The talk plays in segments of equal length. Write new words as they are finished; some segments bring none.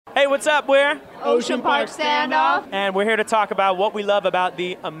Hey, what's up? We're Ocean Park Standoff. And we're here to talk about what we love about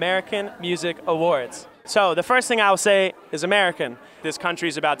the American Music Awards. So the first thing I'll say is American. This country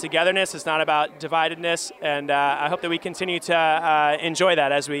is about togetherness. It's not about dividedness. And I hope that we continue to enjoy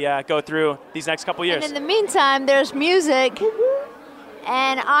that as we go through these next couple years. And in the meantime, there's music.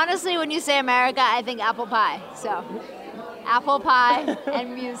 And honestly, when you say America, I think apple pie. So apple pie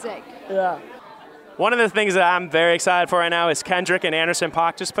and music. Yeah. One of the things that I'm very excited for right now is Kendrick and Anderson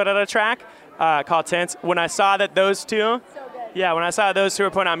 .Paak just put out a track called Tints. When I saw that those two, when I saw those two were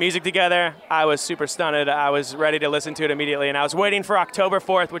putting out music together, I was super stunned. I was ready to listen to it immediately, and I was waiting for October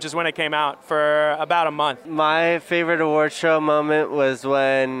 4th, which is when it came out, for about a month. My favorite award show moment was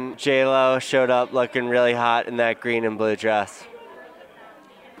when J-Lo showed up looking really hot in that green and blue dress.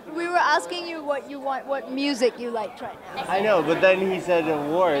 We were asking you what you want, what music you liked right now. I know, but then he said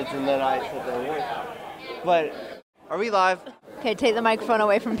awards, and then I said the awards. But are we live? Okay, take the microphone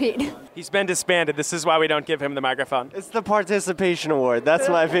away from Pete. He's been disbanded. This is why we don't give him the microphone. It's the participation award. That's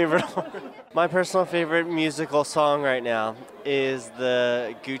my favorite award. My personal favorite musical song right now is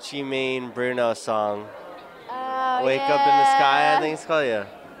the Gucci Mane Bruno song. Wake Up in the Sky, I think it's called, yeah.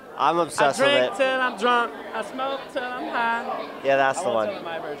 I'm obsessed with it. I drink till I'm drunk. I smoke till I'm high. Yeah, that's the one. Tell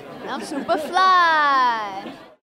my version. I'm super fly.